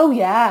 oh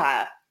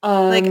yeah.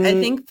 Like, I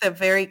think the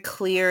very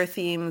clear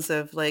themes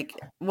of like,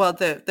 well,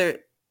 the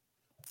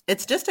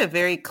it's just a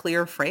very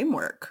clear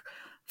framework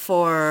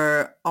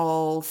for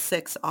all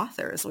six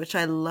authors, which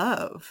I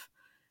love,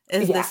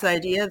 is Yeah. this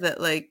idea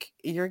that like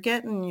you're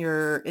getting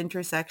your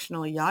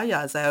intersectional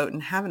yayas out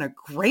and having a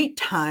great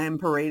time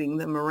parading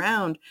them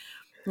around,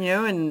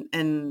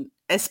 and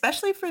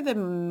especially for the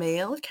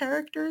male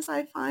characters,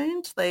 I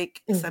find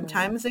like Mhm.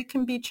 sometimes it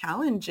can be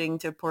challenging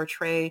to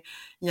portray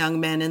young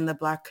men in the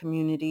Black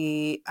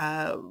community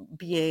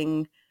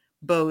being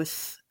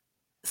both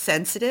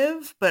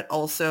sensitive, but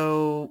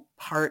also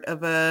part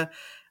of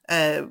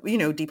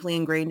deeply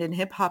ingrained in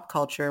hip hop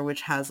culture,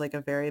 which has like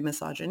a very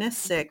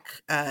misogynistic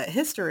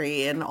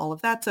history and all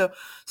of that.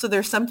 So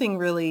there's something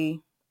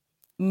really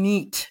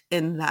neat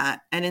in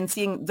that, and in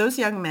seeing those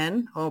young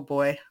men.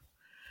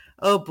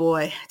 Oh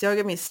boy, don't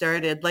get me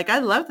started. Like I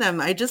love them.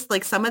 I just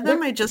like some of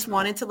them They're I just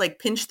wanted to like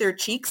pinch their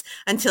cheeks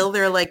until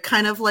they're like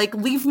kind of like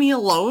leave me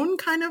alone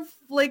kind of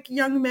like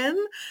young men.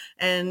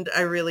 And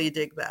I really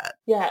dig that.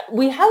 Yeah,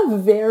 we have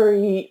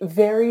very,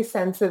 very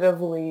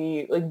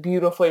sensitively, like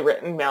beautifully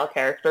written male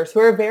characters who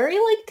are very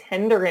like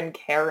tender and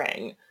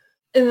caring.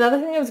 And another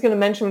thing I was going to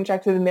mention, which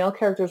actually the male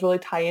characters really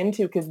tie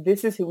into, because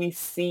this is who we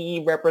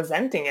see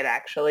representing it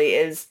actually,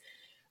 is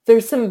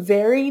there's some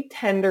very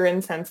tender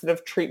and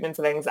sensitive treatments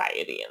of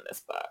anxiety in this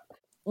book.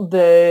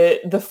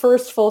 The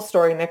first full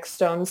story, Nick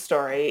Stone's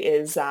story,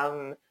 is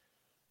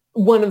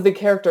one of the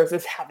characters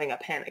is having a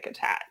panic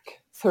attack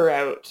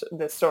throughout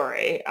the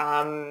story.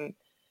 And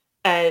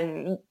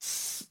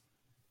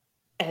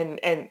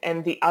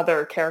and the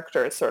other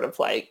character is sort of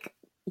like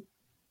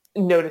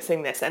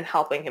noticing this and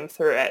helping him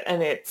through it,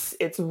 and it's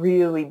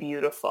really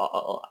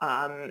beautiful.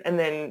 And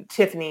then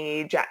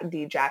Tiffany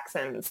D.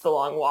 Jackson's The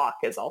Long Walk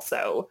is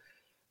also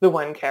the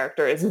one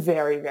character is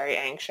very, very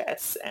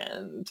anxious,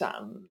 and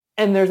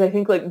there's, I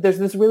think, like there's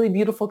this really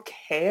beautiful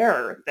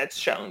care that's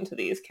shown to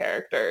these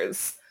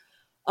characters,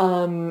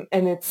 and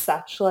it's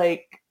such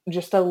like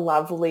just a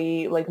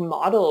lovely like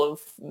model of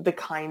the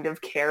kind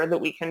of care that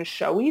we can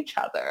show each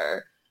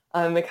other,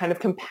 the kind of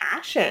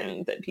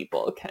compassion that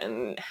people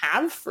can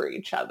have for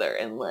each other,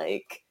 and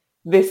like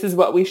this is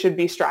what we should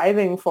be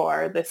striving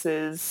for. This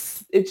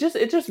is it's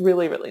just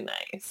really, really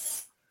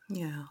nice.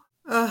 Yeah.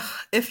 Ugh,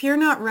 if you're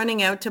not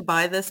running out to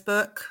buy this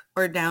book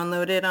or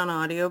download it on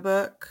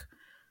audiobook,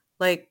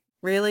 like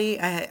really,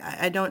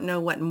 I don't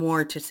know what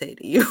more to say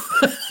to you.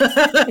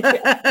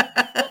 Yeah.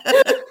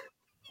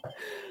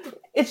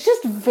 It's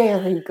just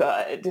very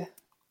good.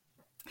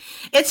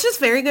 It's just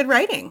very good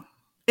writing.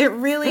 It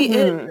really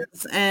Hmm.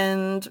 is.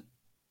 And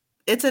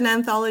it's an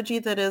anthology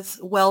that is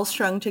well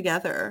strung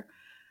together.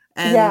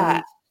 Yeah.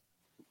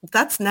 And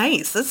that's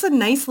nice. That's a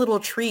nice little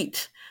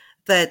treat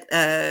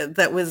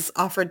that was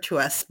offered to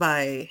us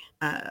by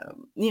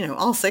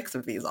all six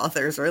of these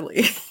authors,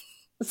 really.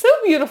 So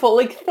beautiful.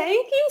 Like,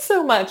 thank you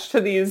so much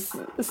to these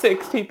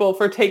six people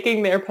for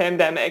taking their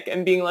pandemic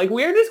and being like,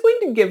 we're just going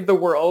to give the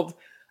world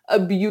a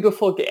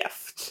beautiful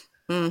gift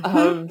Hmm.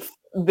 of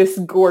this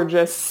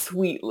gorgeous,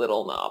 sweet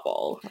little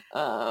novel.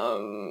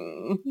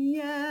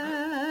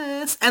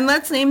 Yes. And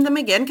let's name them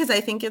again because I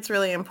think it's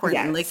really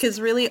important. Like, Yes.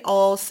 because really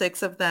all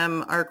six of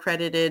them are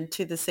credited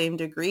to the same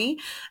degree.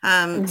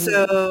 Hmm.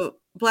 So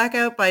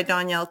Blackout by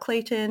Danielle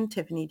Clayton,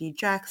 Tiffany D.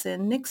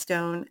 Jackson, Nick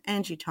Stone,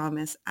 Angie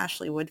Thomas,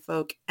 Ashley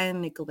Woodfolk,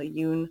 and Nicola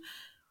Yoon.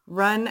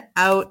 Run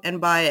out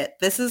and buy it.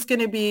 This is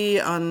going to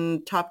be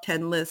on top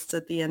 10 lists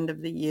at the end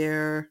of the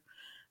year.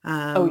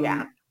 Oh,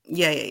 yeah.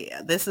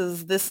 Yeah. This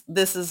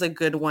is a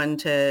good one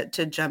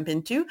to jump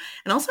into,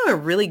 and also a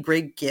really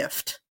great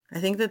gift. I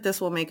think that this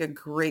will make a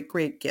great,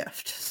 great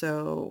gift.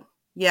 So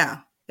yeah,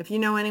 if you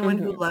know anyone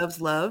who Hmm.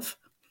 loves love,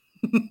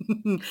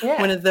 Yeah.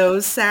 one of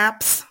those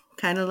saps,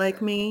 kind of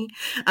like me,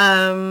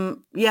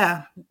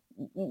 yeah,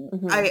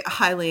 Hmm. I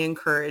highly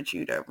encourage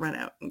you to run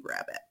out and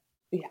grab it.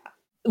 Yeah.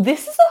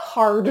 This is a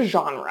hard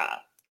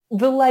genre.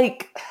 The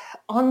like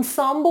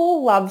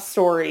ensemble love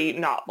story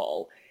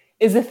novel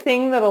is a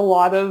thing that a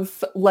lot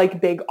of like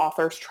big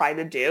authors try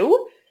to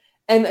do.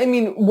 And I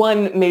mean,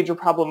 one major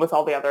problem with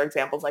all the other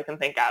examples I can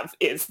think of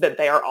is that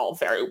they are all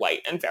very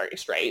white and very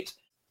straight,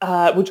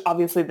 which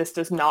obviously this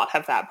does not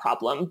have that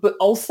problem. But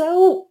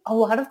also, a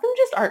lot of them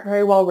just aren't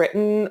very well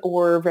written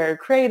or very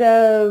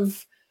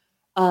creative.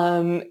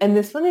 And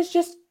this one is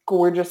just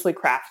gorgeously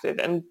crafted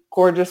and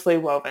gorgeously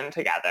woven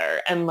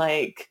together. And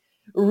like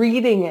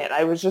reading it,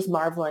 I was just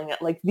marveling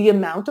at like the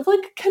amount of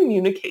like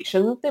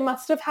communication that they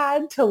must have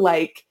had to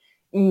like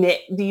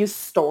knit these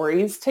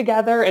stories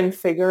together and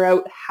figure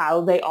out how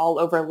they all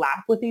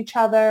overlap with each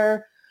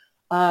other.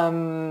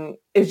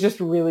 Is just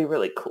really,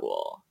 really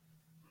cool.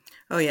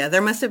 Oh yeah,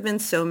 there must have been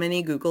so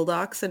many Google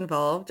Docs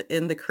involved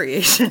in the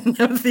creation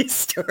of these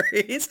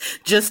stories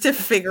just to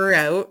figure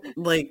out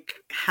like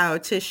how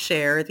to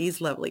share these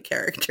lovely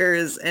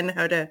characters and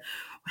how to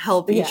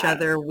help each Yeah.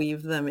 other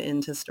weave them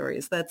into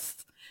stories.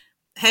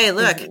 Hey,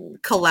 look, Mhm.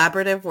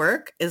 collaborative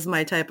work is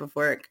my type of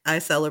work. I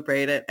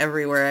celebrate it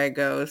everywhere I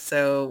go.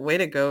 So way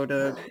to go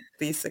to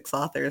these 6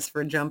 authors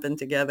for jumping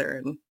together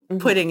and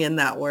Mhm. putting in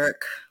that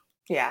work.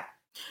 Yeah.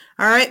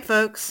 All right,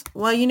 folks.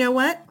 Well, you know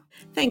what?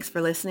 Thanks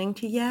for listening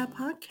to Yeah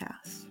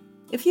Podcast.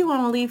 If you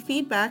want to leave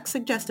feedback,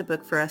 suggest a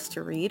book for us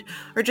to read,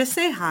 or just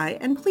say hi,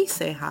 and please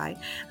say hi,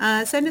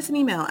 send us an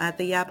email at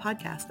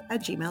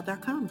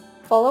theyapodcast@gmail.com.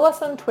 Follow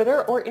us on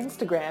Twitter or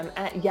Instagram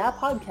at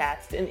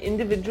YaPodcast, and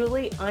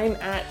individually, I'm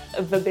at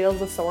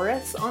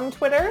Vabalesaurus on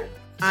Twitter.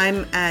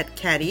 I'm at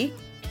Caddy_D.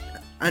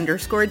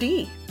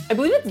 I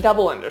believe it's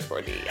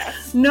 _D,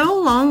 yes. No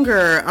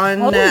longer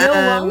on Oh, no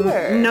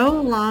longer. No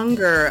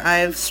longer.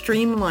 I've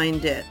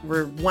streamlined it.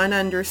 We're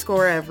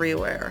 1_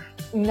 everywhere.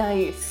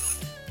 Nice.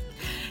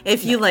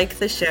 If you like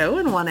the show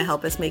and want to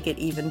help us make it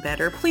even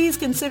better, please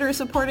consider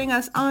supporting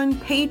us on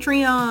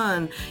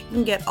Patreon. You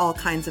can get all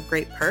kinds of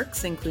great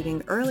perks,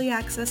 including early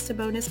access to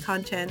bonus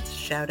content,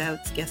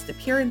 shout-outs, guest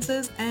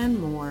appearances, and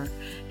more.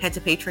 Head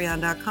to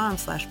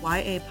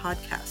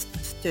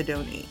patreon.com/YAPodcast to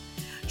donate.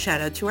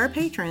 Shout out to our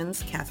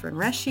patrons, Catherine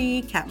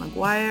Reshi, Kat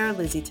McGuire,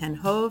 Lizzie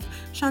Tenhove,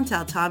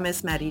 Chantal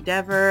Thomas, Maddie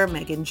Dever,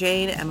 Megan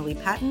Jane, Emily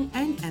Patton,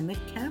 and Emmett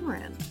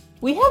Cameron.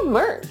 We have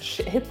merch.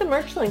 Hit the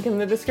merch link in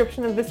the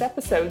description of this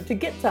episode to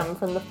get some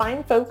from the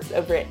fine folks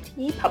over at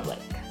TeePublic.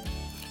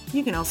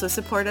 You can also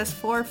support us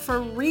for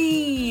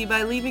free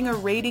by leaving a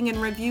rating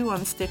and review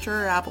on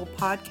Stitcher or Apple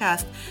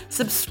Podcast,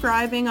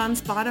 subscribing on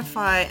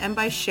Spotify, and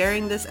by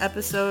sharing this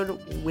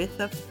episode with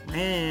a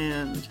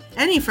friend.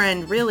 Any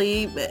friend,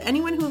 really.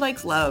 Anyone who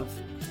likes love.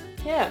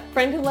 Yeah,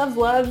 friend who loves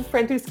love,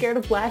 friend who's scared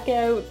of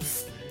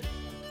blackouts,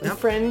 Yep. a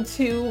friend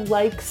who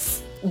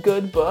likes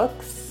good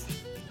books.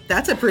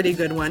 That's a pretty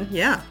good one,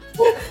 yeah.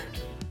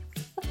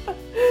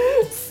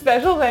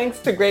 Special thanks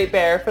to Great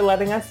Bear for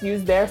letting us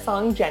use their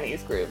song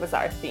Jenny's Groove as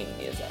our theme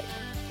music.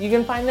 You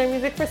can find their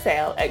music for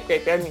sale at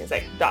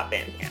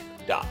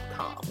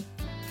greatbearmusic.bandcamp.com.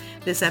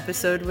 This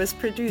episode was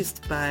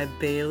produced by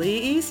Bailey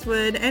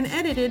Eastwood and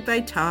edited by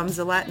Tom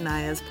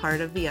Zalatanai as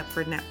part of the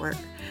Upford Network.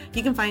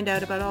 You can find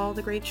out about all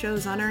the great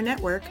shows on our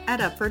network at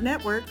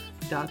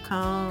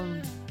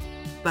upfordnetwork.com.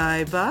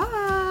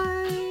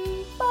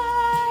 Bye-bye.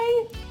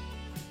 Bye!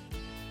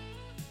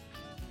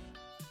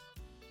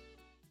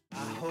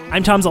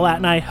 I'm Tom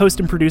Zalatanai, host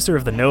and producer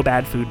of the No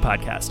Bad Food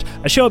Podcast,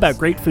 a show about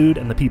great food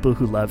and the people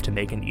who love to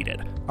make and eat it.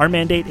 Our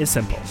mandate is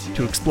simple: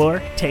 to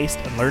explore, taste,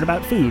 and learn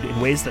about food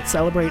in ways that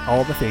celebrate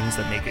all the things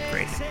that make it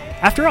great.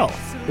 After all,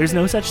 there's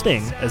no such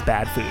thing as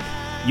bad food.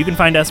 You can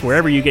find us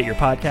wherever you get your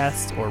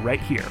podcasts or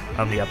right here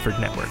on the Upford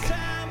Network.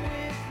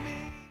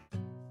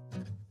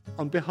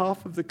 On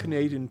behalf of the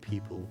Canadian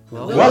people,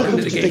 Welcome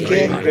to the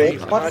Gay and Grey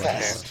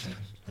Podcast.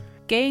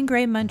 Gay and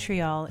Grey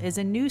Montreal is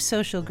a new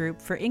social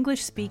group for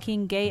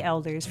English-speaking gay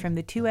elders from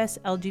the 2S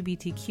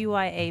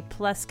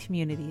LGBTQIA+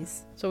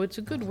 communities. So it's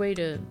a good way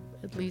to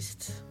at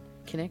least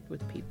connect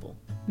with people.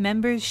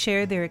 Members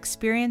share their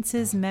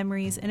experiences,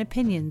 memories, and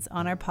opinions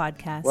on our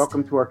podcast.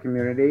 Welcome to our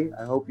community.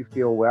 I hope you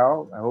feel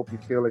well. I hope you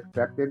feel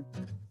accepted.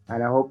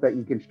 And I hope that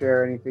you can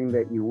share anything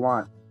that you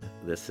want.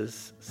 This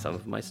is some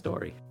of my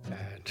story.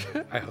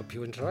 And I hope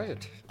you enjoy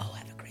it. Oh, I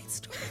have a great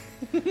story.